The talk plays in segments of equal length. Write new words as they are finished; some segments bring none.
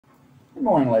Good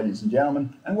morning, ladies and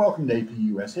gentlemen, and welcome to AP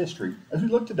US History as we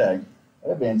look today at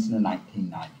events in the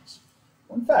 1990s.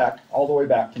 Well, in fact, all the way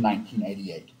back to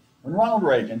 1988, when Ronald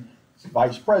Reagan,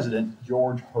 Vice President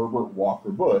George Herbert Walker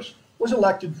Bush, was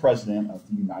elected President of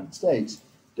the United States,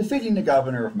 defeating the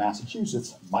governor of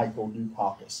Massachusetts, Michael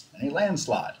Dukakis, in a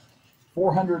landslide,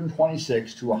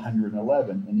 426 to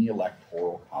 111 in the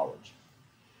Electoral College.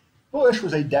 Bush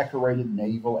was a decorated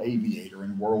naval aviator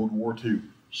in World War II,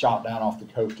 shot down off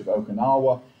the coast of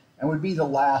Okinawa, and would be the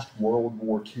last World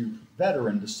War II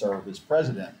veteran to serve as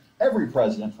president, every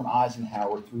president from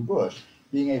Eisenhower through Bush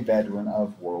being a veteran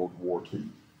of World War II,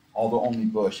 although only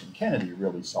Bush and Kennedy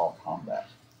really saw combat.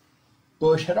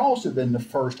 Bush had also been the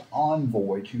first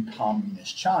envoy to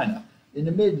Communist China in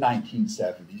the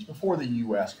mid-1970s. Before the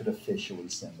U.S. could officially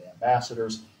send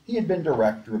ambassadors, he had been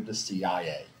director of the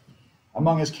CIA.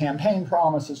 Among his campaign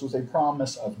promises was a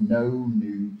promise of no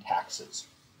new taxes.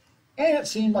 And it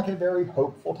seemed like a very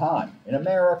hopeful time in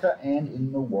America and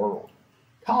in the world.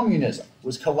 Communism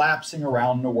was collapsing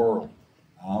around the world,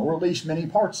 or at least many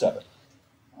parts of it.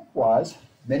 Likewise,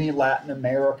 many Latin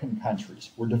American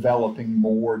countries were developing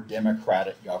more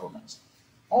democratic governments.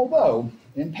 Although,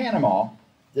 in Panama,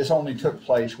 this only took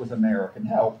place with American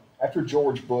help after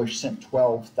George Bush sent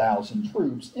 12,000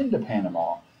 troops into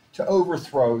Panama to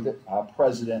overthrow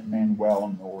President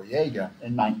Manuel Noriega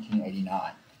in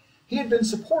 1989. He had been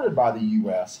supported by the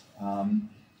U.S.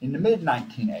 In the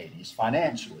mid-1980s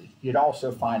financially. He had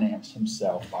also financed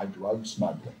himself by drug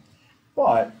smuggling.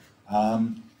 But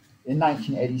in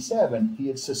 1987, he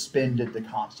had suspended the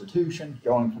Constitution,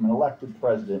 going from an elected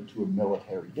president to a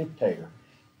military dictator.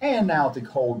 And now that the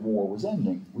Cold War was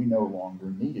ending, we no longer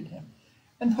needed him,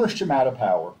 and pushed him out of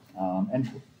power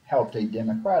and helped a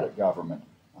democratic government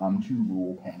to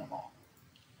rule Panama.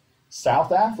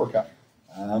 South Africa,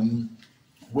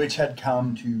 which had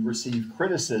come to receive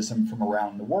criticism from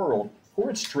around the world for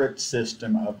its strict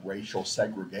system of racial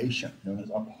segregation, known as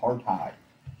apartheid,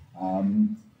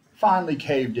 finally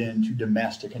caved in to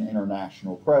domestic and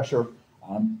international pressure,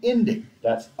 ending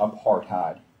that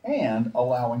apartheid and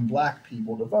allowing black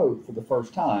people to vote for the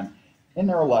first time in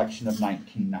their election of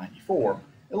 1994,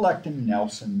 electing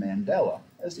Nelson Mandela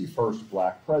as the first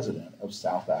black president of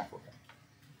South Africa.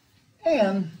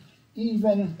 And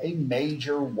even a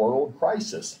major world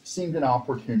crisis seemed an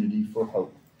opportunity for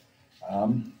hope,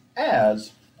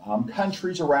 as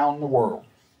countries around the world,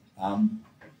 the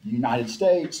United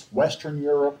States, Western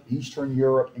Europe, Eastern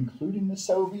Europe, including the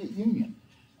Soviet Union,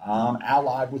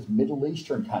 allied with Middle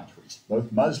Eastern countries,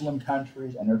 both Muslim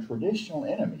countries and their traditional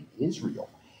enemy, Israel,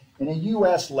 in a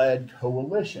U.S.-led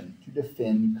coalition to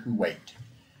defend Kuwait.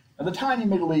 Now, the tiny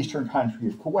Middle Eastern country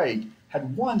of Kuwait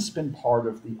had once been part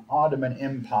of the Ottoman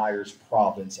Empire's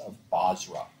province of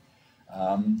Basra,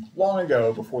 long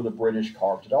ago before the British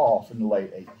carved it off in the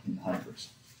late 1800s.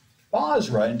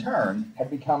 Basra, in turn,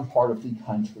 had become part of the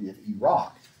country of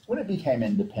Iraq when it became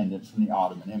independent from the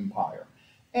Ottoman Empire,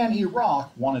 and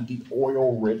Iraq wanted the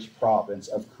oil-rich province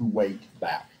of Kuwait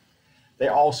back. They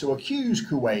also accused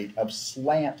Kuwait of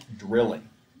slant drilling,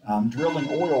 drilling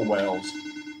oil wells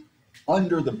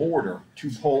under the border to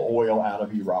pull oil out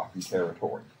of Iraqi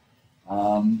territory.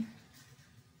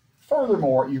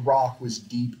 Furthermore, Iraq was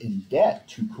deep in debt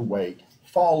to Kuwait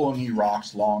following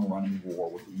Iraq's long-running war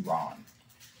with Iran.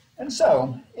 And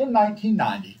so, in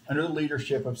 1990, under the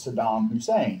leadership of Saddam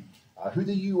Hussein, who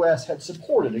the U.S. had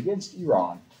supported against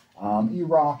Iran,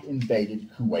 Iraq invaded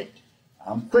Kuwait,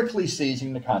 quickly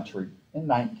seizing the country in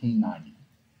 1990.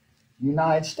 The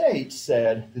United States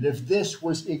said that if this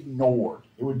was ignored,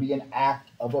 it would be an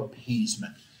act of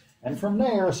appeasement. And from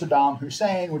there, Saddam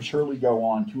Hussein would surely go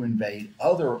on to invade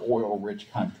other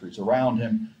oil-rich countries around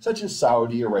him, such as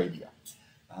Saudi Arabia.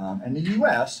 And the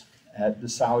U.S., at the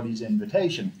Saudis'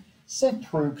 invitation, sent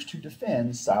troops to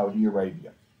defend Saudi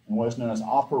Arabia in what is known as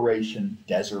Operation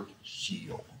Desert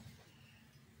Shield.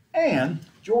 And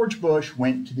George Bush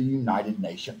went to the United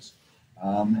Nations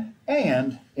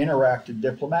and interacted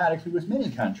diplomatically with many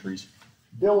countries,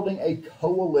 building a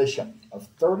coalition of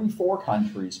 34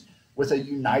 countries with a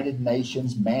United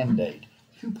Nations mandate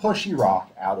to push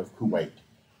Iraq out of Kuwait,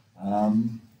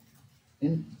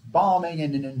 in bombing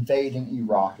and in invading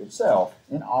Iraq itself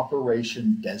in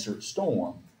Operation Desert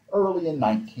Storm early in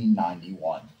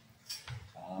 1991.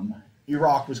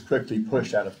 Iraq was quickly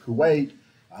pushed out of Kuwait,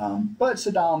 but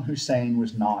Saddam Hussein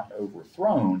was not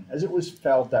overthrown, as it was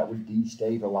felt that would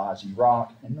destabilize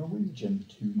Iraq and the region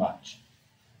too much.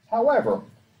 However,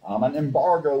 an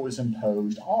embargo was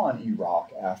imposed on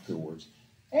Iraq afterwards,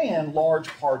 and large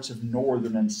parts of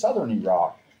northern and southern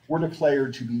Iraq were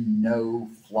declared to be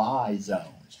no-fly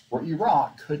zones, where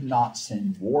Iraq could not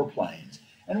send warplanes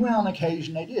and when on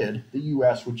occasion they did, the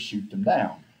U.S. would shoot them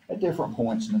down at different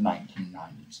points in the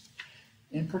 1990s.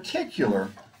 In particular,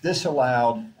 this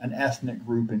allowed an ethnic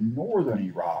group in northern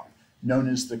Iraq, known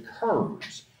as the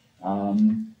Kurds,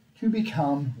 to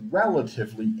become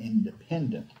relatively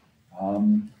independent,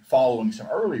 following some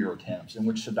earlier attempts in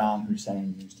which Saddam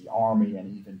Hussein used the army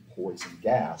and even poison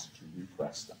gas to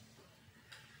repress them.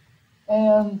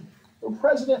 And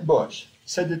President Bush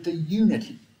said that the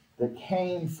unity that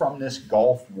came from this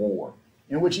Gulf War,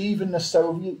 in which even the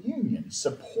Soviet Union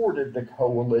supported the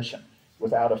coalition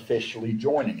without officially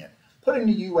joining it, putting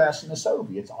the U.S. and the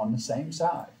Soviets on the same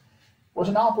side, was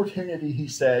an opportunity, he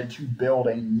said, to build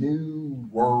a new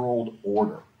world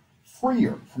order,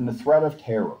 freer from the threat of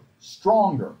terror,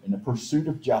 stronger in the pursuit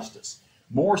of justice,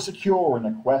 more secure in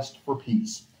the quest for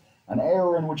peace, an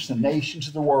era in which the nations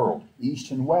of the world,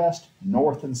 east and west,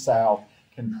 north and south,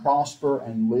 can prosper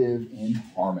and live in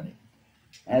harmony.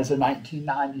 As the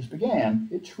 1990s began,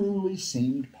 it truly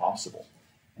seemed possible.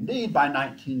 Indeed, by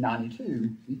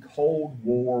 1992, the Cold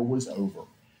War was over,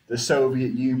 the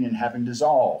Soviet Union having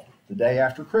dissolved. The day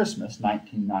after Christmas,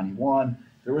 1991,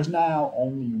 there was now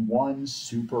only one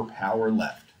superpower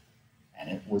left, and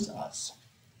it was us.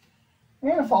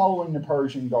 And following the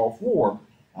Persian Gulf War,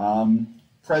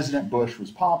 President Bush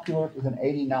was popular with an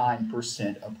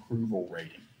 89% approval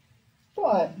rating.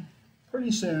 But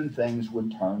pretty soon things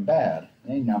would turn bad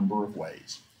in a number of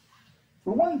ways.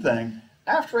 For one thing,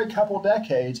 after a couple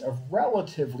decades of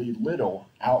relatively little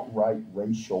outright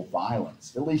racial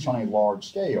violence, at least on a large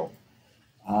scale,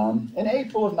 in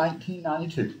April of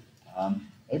 1992,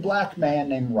 a black man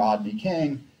named Rodney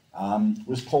King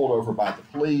was pulled over by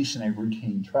the police in a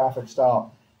routine traffic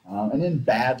stop and then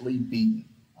badly beaten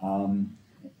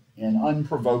in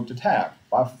unprovoked attack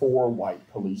by 4 white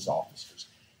police officers.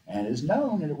 And it is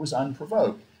known that it was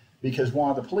unprovoked because one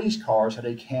of the police cars had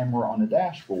a camera on the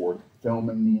dashboard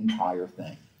filming the entire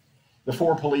thing. The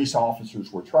 4 police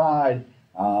officers were tried,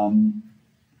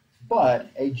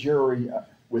 but a jury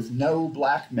with no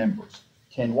black members,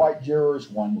 10 white jurors,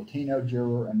 1 Latino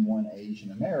juror, and 1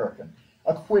 Asian American,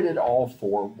 acquitted all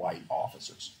 4 white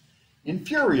officers.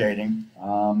 Infuriating,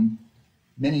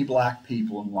 many black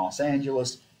people in Los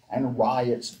Angeles, and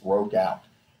riots broke out.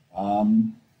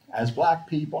 As black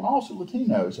people, and also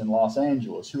Latinos in Los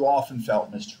Angeles, who often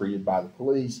felt mistreated by the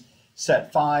police,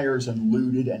 set fires and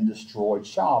looted and destroyed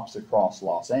shops across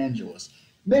Los Angeles.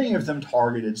 Many of them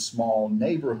targeted small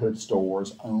neighborhood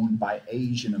stores owned by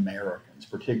Asian Americans,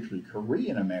 particularly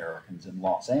Korean Americans in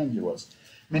Los Angeles.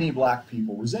 Many black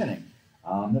people resenting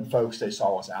that folks they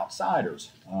saw as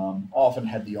outsiders often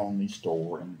had the only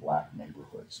store in black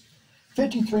neighborhoods.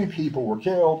 53 people were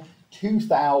killed,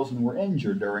 2,000 were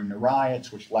injured during the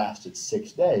riots, which lasted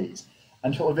 6 days,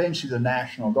 until eventually the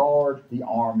National Guard, the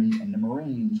Army, and the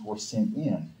Marines were sent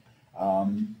in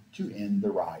to end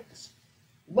the riots.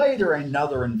 Later,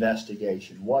 another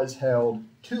investigation was held.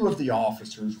 2 of the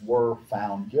officers were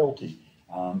found guilty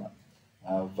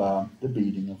of the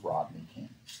beating of Rodney King.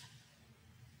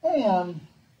 And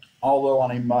although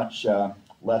on a much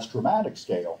less dramatic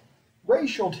scale,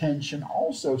 racial tension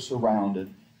also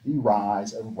surrounded the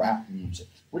rise of rap music,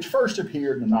 which first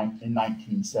appeared in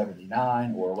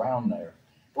 1979 or around there,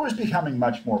 but was becoming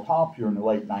much more popular in the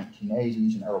late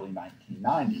 1980s and early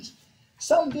 1990s.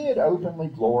 Some did openly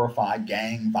glorify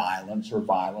gang violence or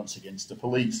violence against the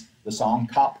police. The song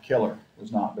Cop Killer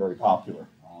was not very popular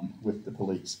with the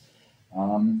police.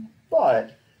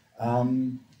 But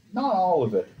not all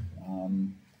of it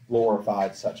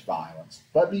glorified such violence,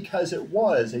 but because it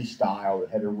was a style that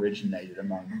had originated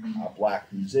among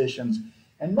black musicians,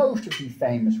 and most of the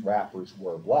famous rappers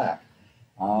were black,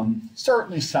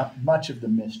 certainly much of the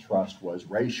mistrust was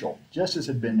racial, just as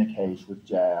had been the case with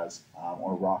jazz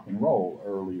or rock and roll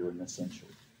earlier in the century.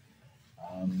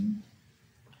 And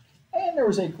there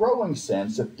was a growing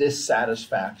sense of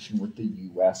dissatisfaction with the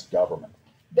U.S. government,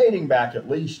 dating back at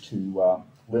least to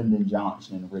Lyndon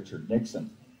Johnson and Richard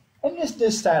Nixon. And this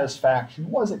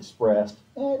dissatisfaction was expressed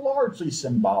in a largely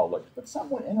symbolic but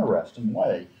somewhat interesting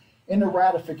way in the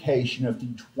ratification of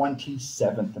the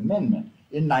 27th Amendment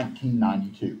in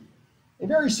 1992. A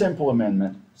very simple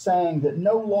amendment saying that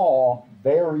no law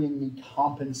varying the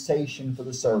compensation for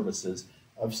the services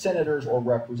of senators or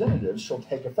representatives shall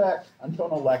take effect until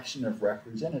an election of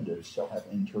representatives shall have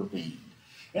intervened.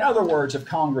 In other words, if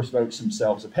Congress votes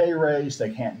themselves a pay raise, they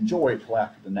can't enjoy it till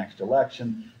after the next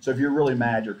election. So if you're really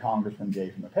mad your congressman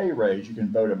gave him a pay raise, you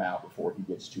can vote him out before he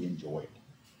gets to enjoy it.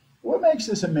 What makes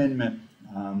this amendment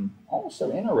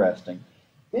also interesting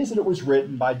is that it was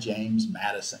written by James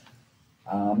Madison.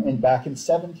 and back in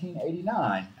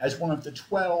 1789 as one of the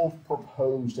 12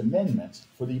 proposed amendments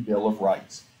for the Bill of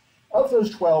Rights. Of those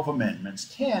 12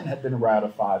 amendments, 10 had been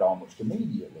ratified almost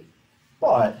immediately,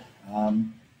 but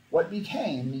what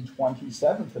became the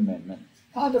 27th Amendment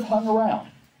kind of hung around,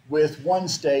 with one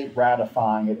state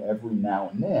ratifying it every now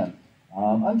and then,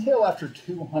 until after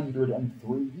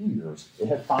 203 years, it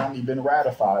had finally been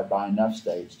ratified by enough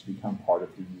states to become part of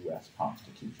the U.S.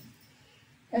 Constitution,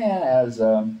 and as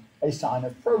a sign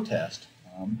of protest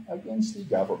against the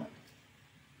government.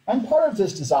 And part of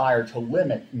this desire to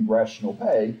limit congressional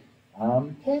pay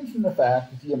came from the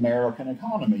fact that the American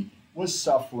economy was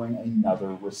suffering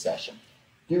another recession,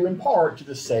 due in part to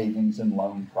the savings and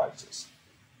loan crisis.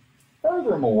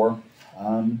 Furthermore,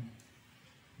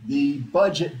 the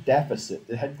budget deficit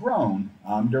that had grown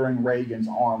during Reagan's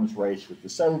arms race with the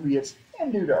Soviets,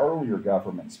 and due to earlier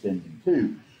government spending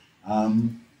too,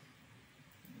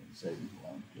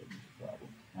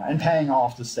 and paying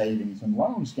off the savings and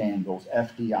loan scandals,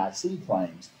 FDIC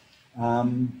claims,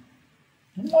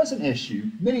 it was an issue.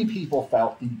 Many people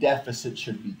felt the deficit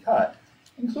should be cut,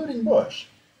 including Bush.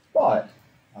 But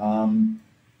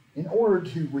in order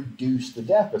to reduce the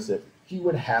deficit, he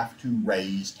would have to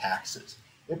raise taxes.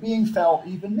 It being felt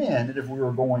even then that if we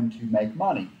were going to make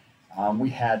money, we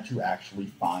had to actually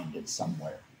find it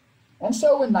somewhere. And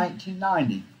so in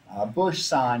 1990, Bush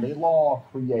signed a law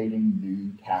creating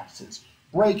new taxes,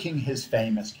 breaking his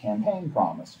famous campaign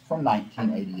promise from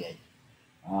 1988.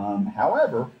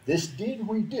 However, this did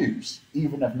reduce,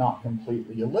 even if not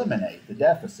completely eliminate, the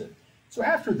deficit. So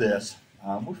after this,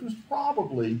 which was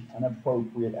probably an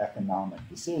appropriate economic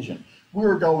decision, we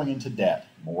were going into debt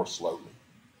more slowly.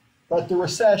 But the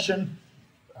recession,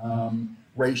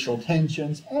 racial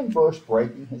tensions, and Bush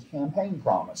breaking his campaign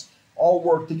promise all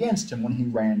worked against him when he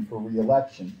ran for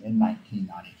re-election in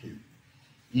 1992,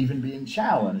 even being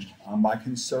challenged by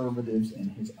conservatives in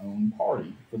his own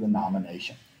party for the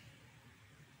nomination.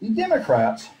 The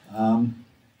Democrats,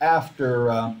 after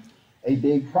a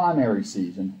big primary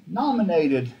season,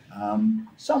 nominated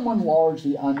someone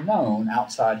largely unknown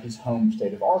outside his home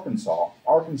state of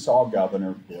Arkansas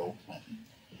Governor Bill Clinton,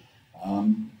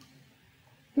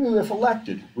 who, if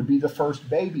elected, would be the first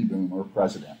baby boomer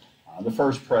president, the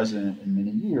first president in many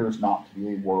years not to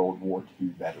be a World War II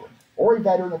veteran, or a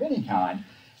veteran of any kind,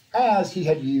 as he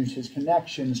had used his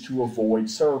connections to avoid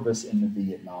service in the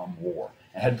Vietnam War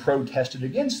and had protested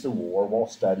against the war while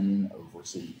studying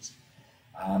overseas.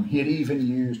 He had even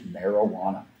used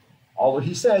marijuana, although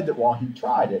he said that while he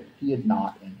tried it, he had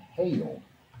not inhaled,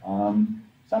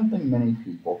 something many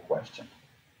people questioned.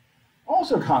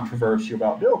 Also controversial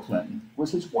about Bill Clinton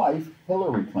was his wife,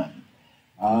 Hillary Clinton,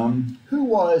 who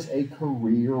was a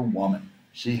career woman.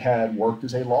 She had worked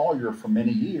as a lawyer for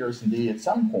many years, indeed at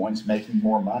some points making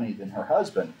more money than her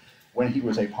husband when he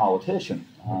was a politician,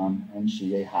 and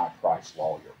she a high-priced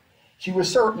lawyer. She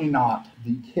was certainly not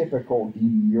the typical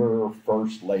demure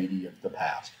first lady of the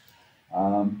past.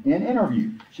 In an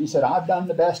interview, she said, "I've done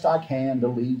the best I can to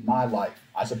lead my life.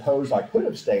 I suppose I could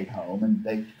have stayed home and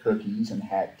baked cookies and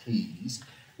had teas,"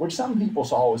 which some people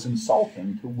saw as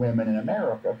insulting to women in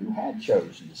America who had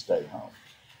chosen to stay home.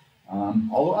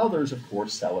 Although others, of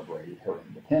course, celebrated her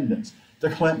independence. The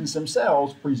Clintons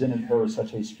themselves presented her as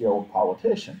such a skilled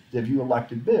politician. If you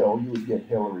elected Bill, you would get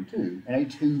Hillary too, in a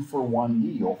 2-for-1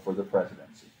 deal for the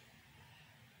presidency.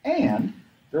 And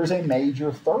there's a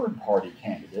major third-party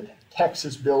candidate,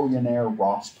 Texas billionaire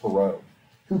Ross Perot,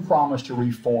 who promised to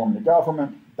reform the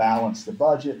government, balance the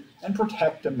budget, and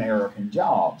protect American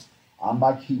jobs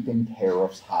by keeping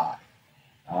tariffs high.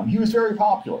 He was very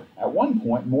popular, at one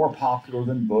point more popular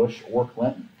than Bush or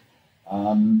Clinton.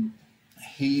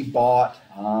 He bought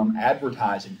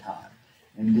advertising time.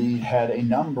 Indeed, had a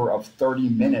number of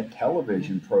 30-minute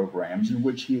television programs in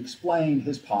which he explained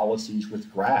his policies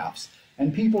with graphs,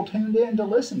 and people tuned in to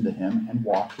listen to him and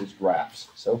watch his graphs.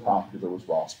 So popular was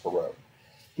Ross Perot.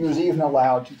 He was even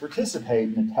allowed to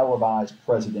participate in the televised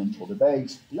presidential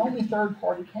debates, the only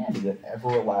third-party candidate ever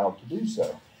allowed to do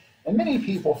so. And many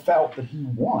people felt that he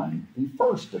won the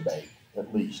first debate,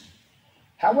 at least.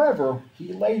 However,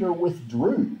 he later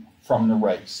withdrew from the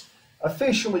race,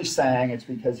 officially saying it's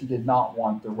because he did not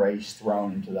want the race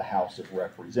thrown into the House of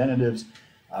Representatives,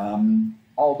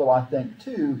 although I think,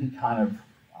 too, he kind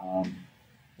of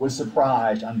was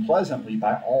surprised unpleasantly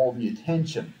by all the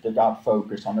attention that got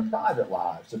focused on the private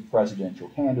lives of presidential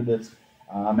candidates,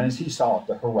 and as he saw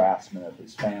the harassment of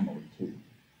his family, too.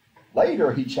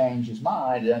 Later, he changed his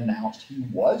mind and announced he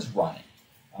was running,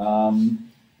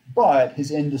 but his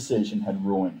indecision had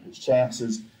ruined his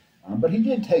chances. But he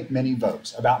did take many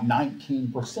votes, about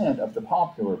 19% of the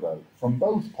popular vote from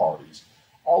both parties,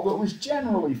 although it was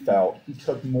generally felt he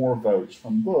took more votes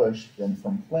from Bush than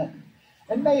from Clinton,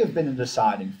 and may have been a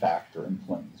deciding factor in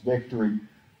Clinton's victory,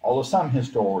 although some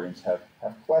historians have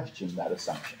questioned that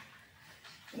assumption.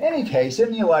 In any case,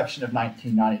 in the election of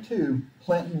 1992,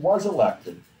 Clinton was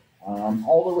elected,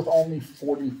 although with only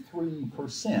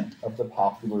 43% of the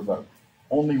popular vote,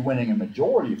 only winning a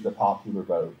majority of the popular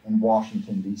vote in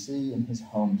Washington, D.C. in his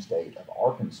home state of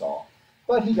Arkansas.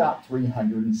 But he got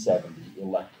 370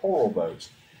 electoral votes,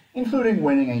 including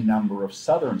winning a number of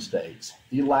southern states,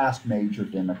 the last major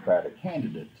Democratic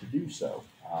candidate to do so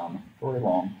for a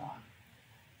long time.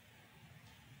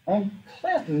 And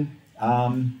Clinton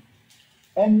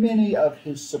and many of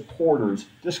his supporters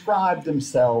described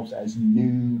themselves as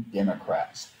New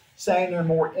Democrats, saying they're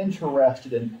more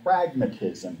interested in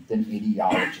pragmatism than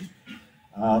ideology,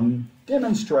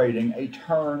 demonstrating a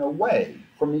turn away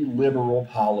from the liberal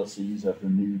policies of the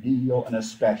New Deal and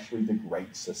especially the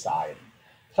Great Society,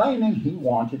 claiming he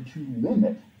wanted to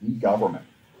limit the government,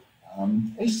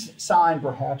 a sign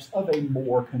perhaps of a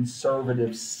more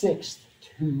conservative sixth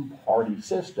two-party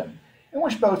system in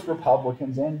which both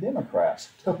Republicans and Democrats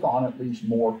took on at least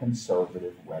more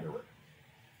conservative rhetoric.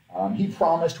 He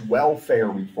promised welfare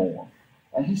reform,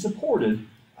 and he supported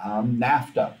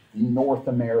NAFTA, the North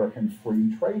American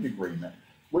Free Trade Agreement,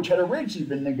 which had originally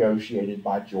been negotiated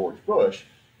by George Bush,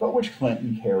 but which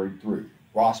Clinton carried through.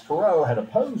 Ross Perot had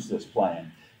opposed this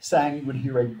plan, saying he would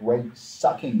hear a great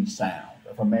sucking sound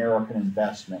of American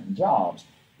investment and jobs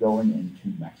going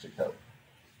into Mexico.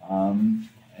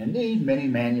 Indeed, many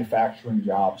manufacturing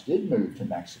jobs did move to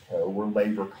Mexico, where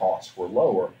labor costs were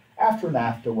lower, after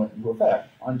NAFTA went into effect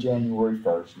on January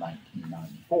 1st,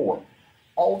 1994,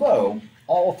 although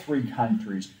all three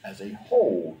countries as a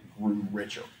whole grew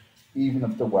richer, even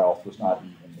if the wealth was not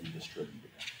evenly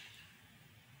distributed.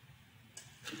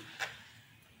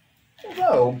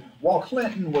 Although, while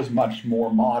Clinton was much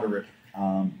more moderate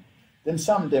than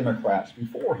some Democrats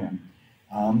before him,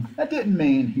 that didn't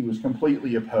mean he was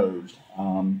completely opposed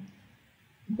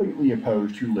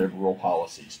to liberal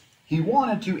policies. He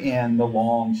wanted to end the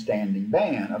long-standing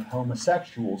ban of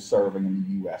homosexuals serving in the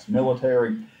U.S.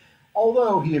 military,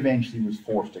 although he eventually was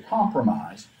forced to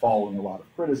compromise, following a lot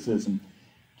of criticism,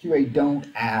 to a don't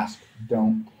ask,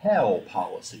 don't tell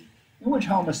policy, in which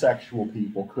homosexual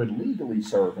people could legally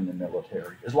serve in the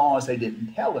military as long as they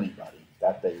didn't tell anybody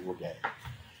that they were gay.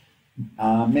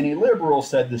 Many liberals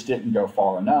said this didn't go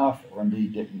far enough, or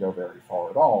indeed didn't go very far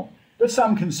at all, but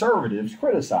some conservatives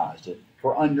criticized it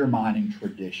for undermining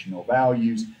traditional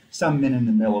values. Some men in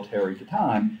the military at the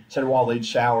time said while they'd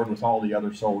showered with all the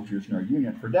other soldiers in their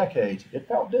unit for decades, it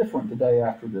felt different the day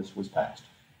after this was passed.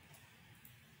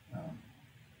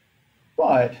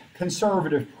 But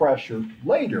conservative pressure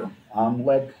later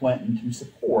led Clinton to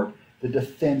support the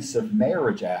Defense of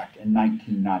Marriage Act in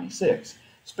 1996,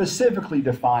 specifically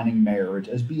defining marriage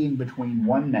as being between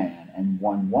one man and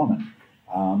one woman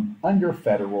under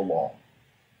federal law.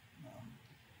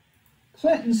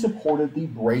 Clinton supported the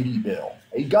Brady Bill,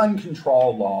 a gun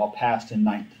control law passed in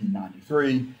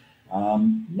 1993,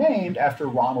 named after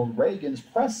Ronald Reagan's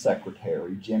press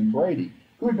secretary, Jim Brady,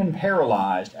 who had been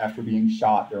paralyzed after being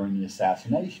shot during the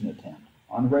assassination attempt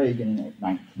on Reagan in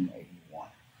 1981.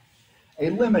 A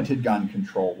limited gun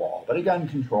control law, but a gun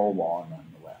control law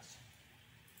nonetheless.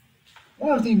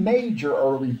 One of the major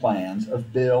early plans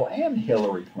of Bill and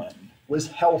Hillary Clinton was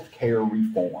health care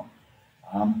reform,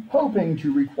 hoping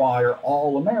to require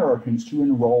all Americans to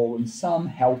enroll in some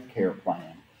health care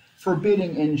plan,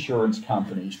 forbidding insurance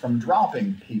companies from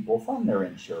dropping people from their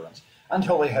insurance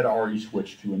until they had already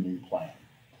switched to a new plan.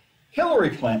 Hillary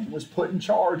Clinton was put in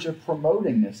charge of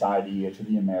promoting this idea to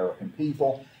the American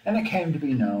people, and it came to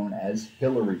be known as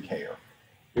Hillary Care.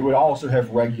 It would also have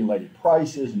regulated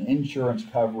prices and insurance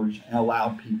coverage and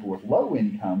allowed people with low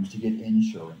incomes to get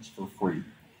insurance for free.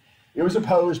 It was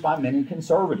opposed by many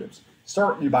conservatives,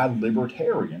 certainly by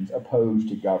libertarians opposed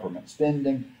to government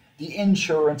spending. The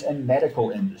insurance and medical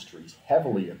industries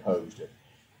heavily opposed it,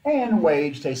 and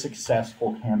waged a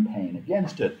successful campaign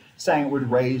against it, saying it would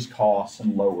raise costs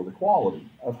and lower the quality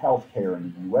of health care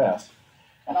in the U.S.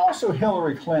 And also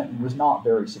Hillary Clinton was not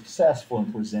very successful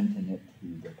in presenting it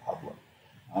to the public.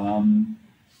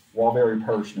 While very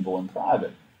personable in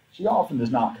private, she often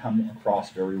does not come across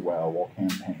very well while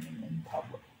campaigning in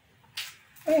public.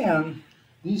 And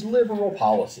these liberal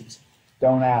policies,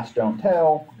 don't ask, don't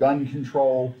tell, gun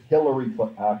control, Hillary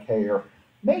care,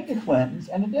 made the Clintons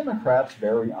and the Democrats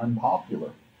very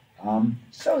unpopular.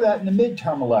 So that in the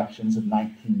midterm elections of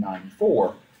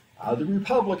 1994, the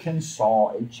Republicans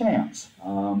saw a chance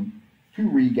to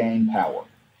regain power.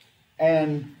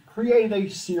 And created a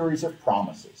series of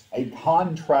promises, a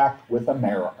contract with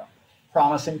America,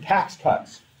 promising tax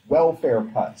cuts, welfare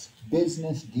cuts,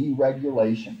 business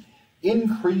deregulation,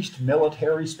 increased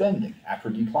military spending after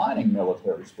declining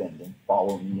military spending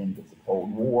following the end of the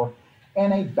Cold War,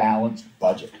 and a balanced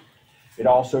budget. It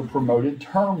also promoted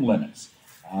term limits,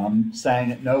 saying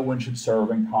that no one should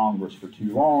serve in Congress for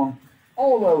too long,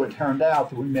 although it turned out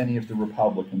that when many of the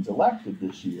Republicans elected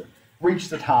this year reached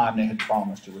the time they had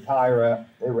promised to retire at,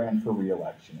 they ran for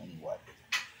re-election anyway.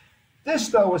 This,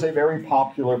 though, was a very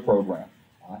popular program,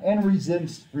 and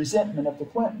resentment of the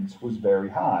Clintons was very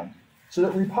high, so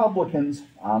that Republicans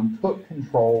took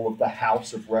control of the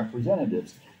House of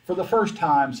Representatives for the first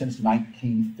time since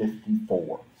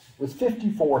 1954, with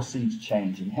 54 seats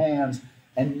changing hands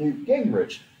and Newt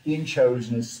Gingrich being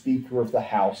chosen as Speaker of the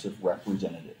House of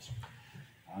Representatives.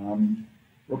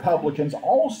 Republicans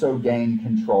also gained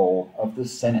control of the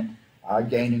Senate,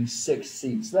 gaining 6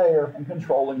 seats there and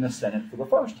controlling the Senate for the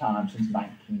first time since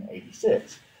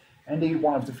 1986. Indeed,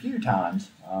 one of the few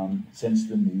times since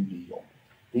the New Deal.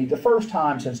 The first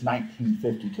time since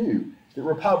 1952 that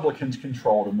Republicans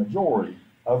controlled a majority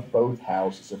of both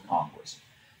houses of Congress.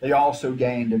 They also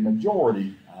gained a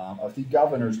majority of the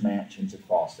governor's mansions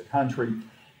across the country,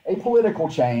 a political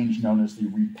change known as the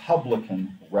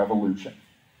Republican Revolution.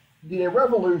 Indeed, a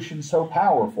revolution so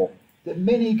powerful that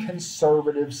many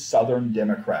conservative Southern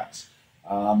Democrats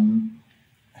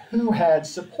who had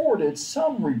supported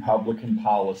some Republican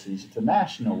policies at the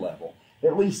national level,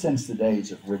 at least since the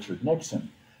days of Richard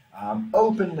Nixon,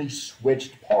 openly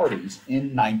switched parties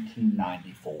in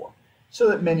 1994, so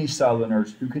that many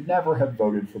Southerners who could never have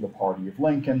voted for the party of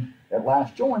Lincoln at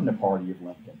last joined the party of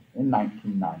Lincoln in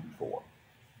 1994.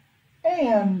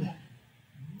 And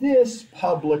this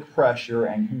public pressure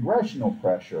and congressional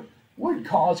pressure would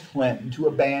cause Clinton to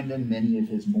abandon many of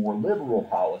his more liberal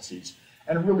policies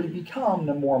and really become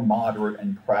the more moderate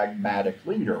and pragmatic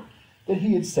leader that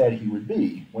he had said he would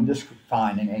be when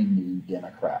defining a new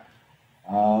Democrat.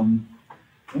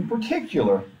 In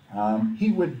particular,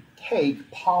 he would take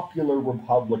popular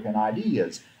Republican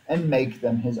ideas and make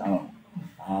them his own,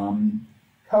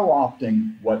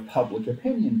 co-opting what public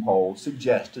opinion polls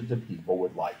suggested the people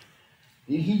would like.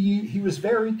 He was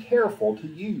very careful to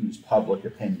use public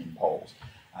opinion polls,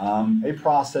 a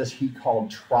process he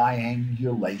called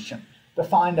triangulation, to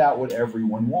find out what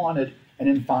everyone wanted and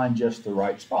then find just the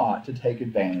right spot to take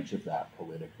advantage of that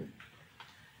politically.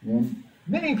 And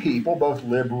many people, both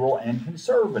liberal and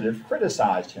conservative,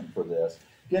 criticized him for this,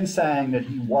 again saying that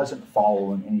he wasn't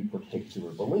following any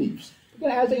particular beliefs.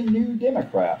 Again, as a new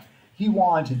Democrat, he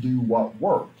wanted to do what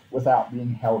worked without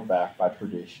being held back by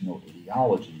traditional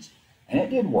ideologies. And it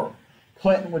did work.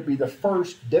 Clinton would be the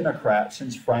first Democrat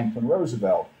since Franklin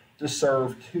Roosevelt to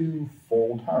serve 2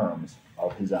 full terms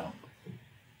of his own.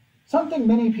 Something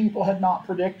many people had not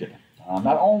predicted.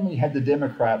 Not only had the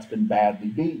Democrats been badly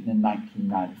beaten in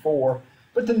 1994,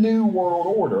 but the New World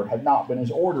Order had not been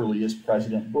as orderly as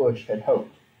President Bush had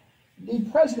hoped. Indeed,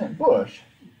 President Bush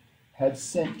had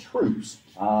sent troops,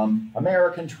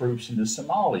 American troops, into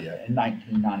Somalia in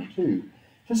 1992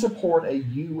 to support a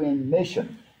UN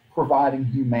mission providing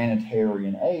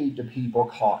humanitarian aid to people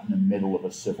caught in the middle of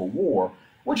a civil war,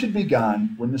 which had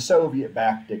begun when the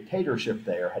Soviet-backed dictatorship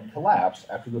there had collapsed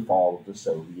after the fall of the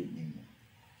Soviet Union.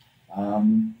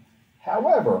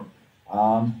 However,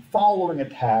 following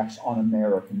attacks on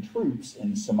American troops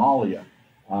in Somalia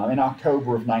in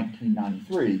October of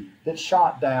 1993 that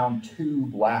shot down 2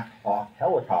 Black Hawk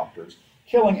helicopters,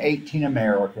 killing 18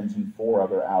 Americans and 4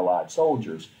 other Allied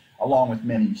soldiers, along with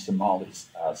many Somali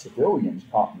civilians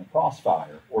caught in the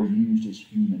crossfire or used as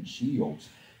human shields.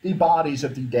 The bodies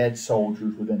of the dead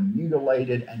soldiers were then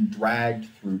mutilated and dragged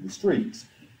through the streets.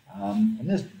 And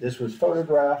this was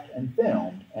photographed and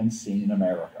filmed and seen in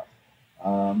America.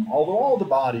 Although all the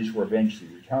bodies were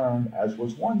eventually returned, as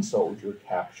was one soldier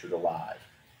captured alive.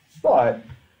 But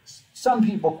some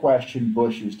people questioned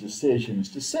Bush's decisions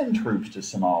to send troops to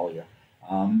Somalia.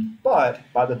 But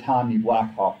by the time the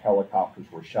Black Hawk helicopters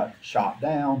were shot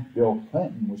down, Bill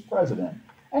Clinton was president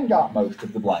and got most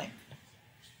of the blame.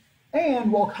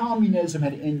 And while communism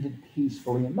had ended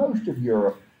peacefully in most of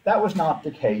Europe, that was not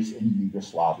the case in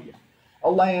Yugoslavia,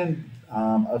 a land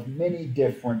of many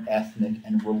different ethnic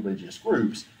and religious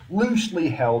groups, loosely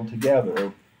held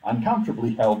together,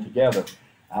 uncomfortably held together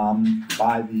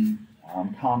by the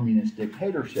communist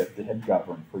dictatorship that had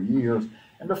governed for years,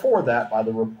 and before that by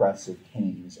the repressive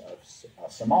kings of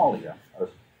Somalia, or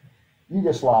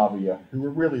Yugoslavia, who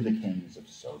were really the kings of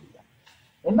Serbia.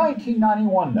 In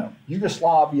 1991, though,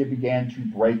 Yugoslavia began to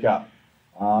break up,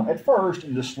 at first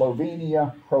into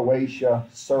Slovenia, Croatia,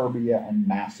 Serbia, and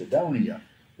Macedonia,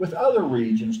 with other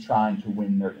regions trying to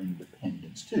win their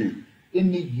independence too,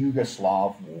 in the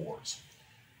Yugoslav wars.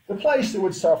 The place that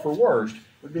would suffer worst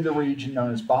would be the region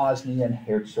known as Bosnia and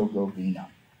Herzegovina,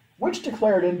 which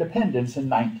declared independence in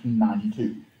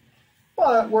 1992.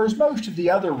 But whereas most of the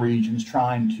other regions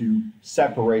trying to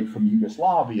separate from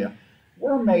Yugoslavia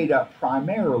were made up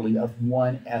primarily of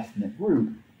one ethnic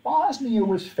group, Bosnia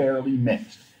was fairly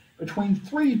mixed between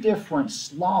three different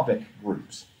Slavic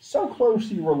groups, so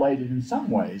closely related in some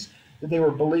ways that they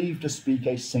were believed to speak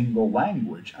a single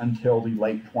language until the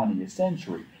late 20th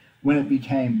century, when it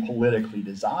became politically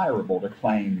desirable to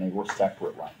claim they were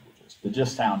separate languages that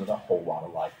just sounded a whole lot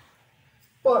alike.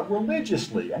 But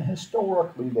religiously and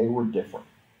historically, they were different.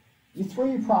 The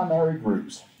three primary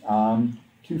groups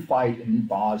to fight in the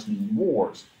Bosnian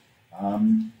Wars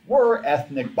were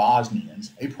ethnic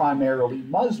Bosnians, a primarily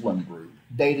Muslim group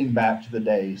dating back to the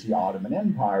days the Ottoman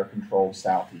Empire controlled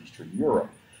southeastern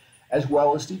Europe, as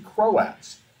well as the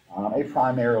Croats, a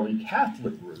primarily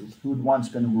Catholic group who had once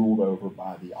been ruled over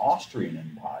by the Austrian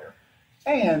Empire,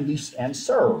 and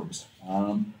Serbs,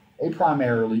 a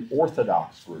primarily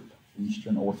Orthodox group,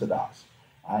 Eastern Orthodox,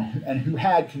 and who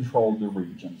had controlled the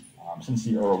region since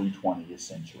the early 20th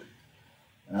century.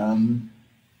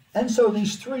 And so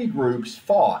these three groups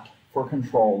fought for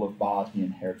control of Bosnia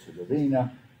and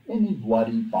Herzegovina in the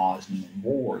bloody Bosnian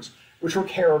Wars, which were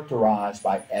characterized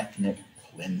by ethnic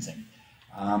cleansing,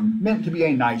 meant to be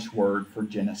a nice word for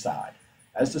genocide,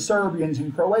 as the Serbians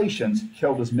and Croatians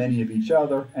killed as many of each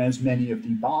other and as many of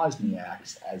the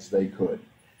Bosniaks as they could.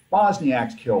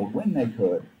 Bosniaks killed when they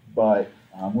could, but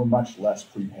were much less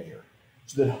prepared,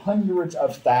 so that hundreds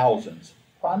of thousands,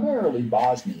 primarily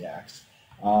Bosniaks,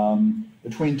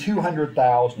 between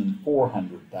 200,000 and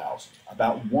 400,000,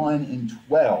 about 1 in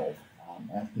 12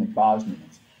 ethnic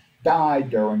Bosnians, died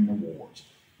during the wars,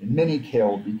 and many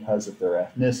killed because of their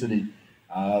ethnicity,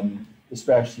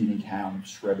 especially in the town of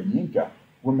Srebrenica,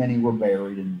 where many were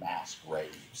buried in mass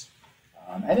graves.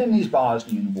 And in these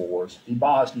Bosnian wars, the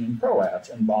Bosnian Croats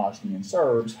and Bosnian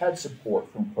Serbs had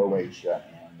support from Croatia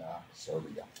and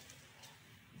Serbia.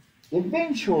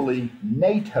 Eventually,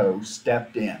 NATO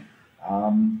stepped in,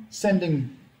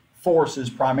 sending forces,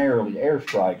 primarily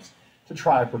airstrikes, to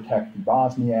try to protect the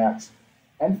Bosniaks.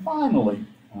 And finally,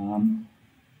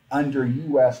 under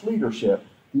U.S. leadership,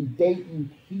 the Dayton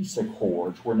Peace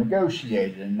Accords were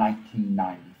negotiated in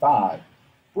 1995,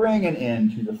 bringing an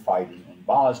end to the fighting in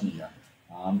Bosnia,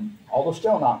 although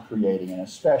still not creating an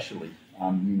especially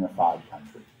unified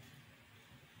country.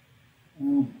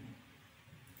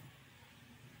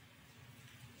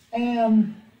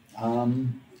 And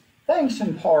thanks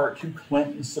in part to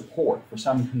Clinton's support for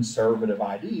some conservative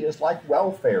ideas like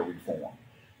welfare reform,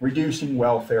 reducing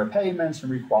welfare payments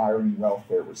and requiring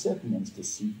welfare recipients to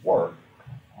seek work,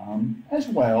 as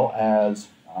well as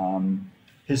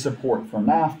his support for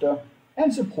NAFTA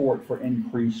and support for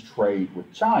increased trade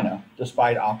with China,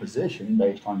 despite opposition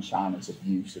based on China's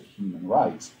abuse of human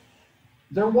rights.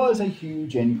 There was a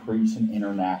huge increase in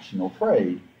international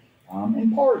trade,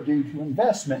 in part due to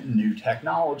investment in new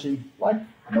technology like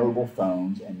mobile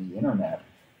phones and the internet,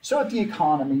 so that the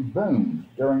economy boomed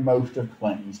during most of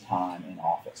Clinton's time in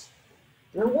office.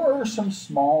 There were some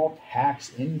small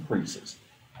tax increases,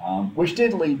 which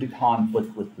did lead to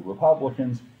conflict with the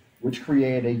Republicans, which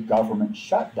created a government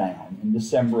shutdown in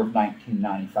December of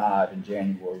 1995 and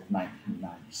January of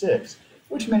 1996,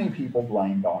 which many people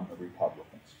blamed on the Republicans.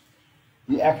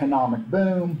 The economic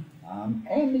boom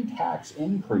and the tax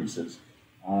increases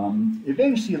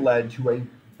eventually led to a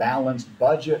balanced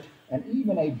budget and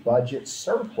even a budget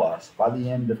surplus by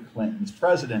the end of Clinton's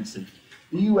presidency,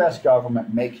 the U.S.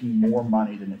 government making more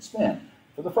money than it spent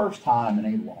for the first time in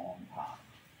a long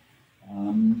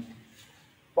time.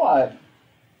 But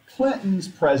Clinton's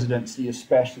presidency,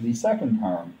 especially the second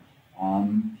term,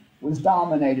 was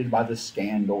dominated by the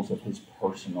scandals of his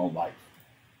personal life.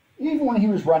 Even when he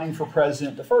was running for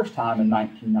president the first time in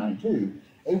 1992,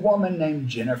 a woman named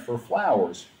Jennifer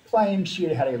Flowers claimed she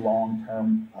had had a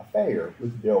long-term affair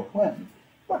with Bill Clinton,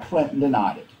 but Clinton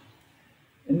denied it.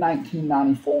 In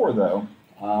 1994, though,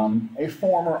 a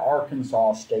former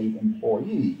Arkansas state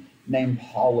employee named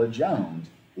Paula Jones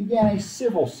began a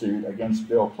civil suit against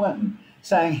Bill Clinton,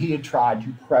 saying he had tried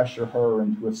to pressure her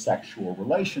into a sexual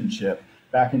relationship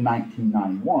back in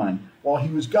 1991 while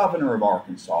he was governor of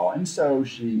Arkansas, and so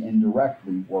she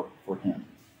indirectly worked for him.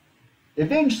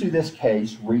 Eventually, this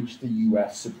case reached the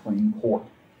U.S. Supreme Court,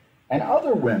 and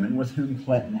other women with whom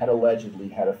Clinton had allegedly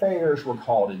had affairs were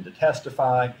called in to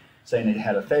testify, saying they'd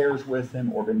had affairs with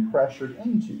him or been pressured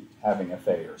into having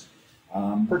affairs,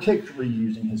 particularly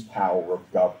using his power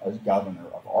as governor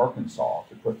of Arkansas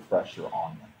to put pressure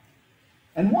on them.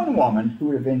 And one woman who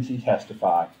would eventually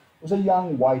testify was a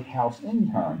young White House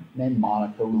intern named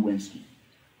Monica Lewinsky,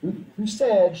 who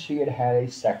said she had had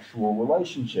a sexual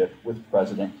relationship with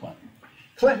President Clinton.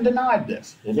 Clinton denied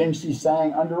this, eventually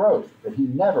saying under oath that he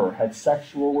never had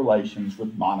sexual relations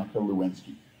with Monica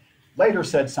Lewinsky. Later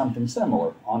said something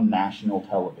similar on national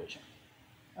television.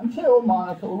 Until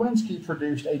Monica Lewinsky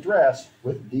produced a dress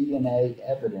with DNA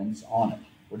evidence on it,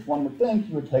 which one would think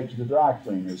you would take to the dry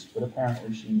cleaners, but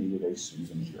apparently she needed a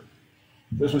souvenir.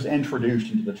 This was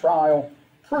introduced into the trial,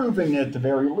 proving that at the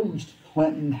very least,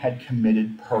 Clinton had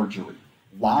committed perjury,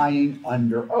 lying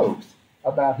under oath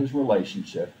about his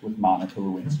relationship with Monica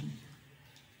Lewinsky.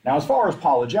 Now, as far as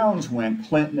Paula Jones went,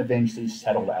 Clinton eventually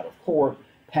settled out of court,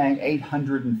 paying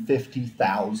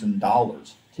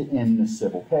 $850,000 to end the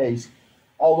civil case,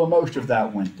 although most of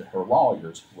that went to her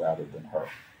lawyers rather than her.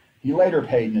 He later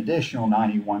paid an additional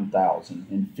 $91,000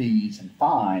 in fees and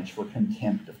fines for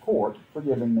contempt of court for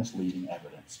giving misleading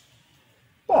evidence.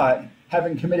 But,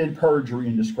 having committed perjury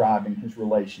in describing his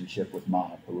relationship with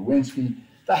Monica Lewinsky,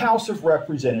 the House of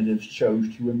Representatives chose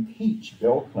to impeach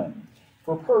Bill Clinton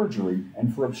for perjury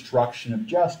and for obstruction of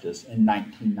justice in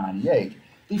 1998,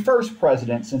 the first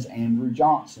president since Andrew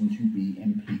Johnson to be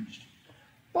impeached.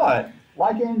 But,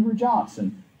 like Andrew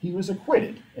Johnson, he was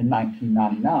acquitted in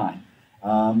 1999,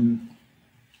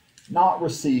 not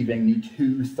receiving the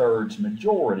 2/3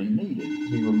 majority needed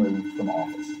to be removed from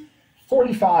office.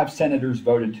 45 senators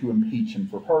voted to impeach him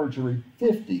for perjury,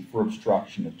 50 for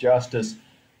obstruction of justice,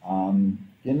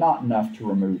 not enough to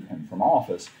remove him from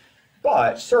office,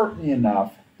 but certainly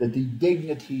enough that the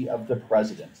dignity of the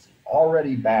presidency,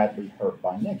 already badly hurt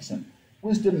by Nixon,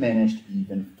 was diminished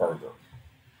even further.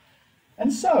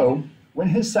 And so, when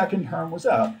his second term was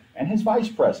up, and his vice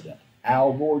president,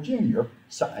 Al Gore Jr.,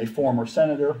 a former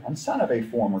senator and son of a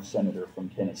former senator from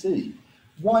Tennessee,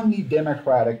 won the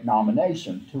Democratic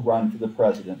nomination to run for the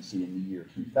presidency in the year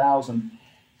 2000,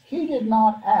 he did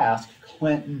not ask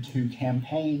Clinton to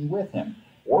campaign with him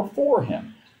or for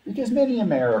him, because many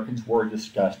Americans were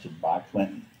disgusted by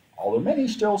Clinton, although many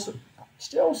still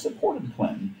supported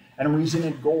Clinton and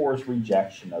resented Gore's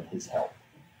rejection of his help.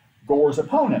 Gore's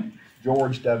opponent,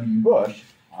 George W. Bush,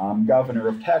 governor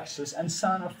of Texas and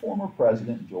son of former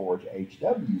President George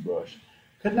H.W. Bush,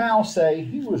 could now say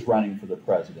he was running for the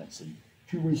presidency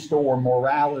to restore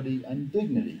morality and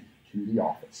dignity to the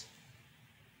office.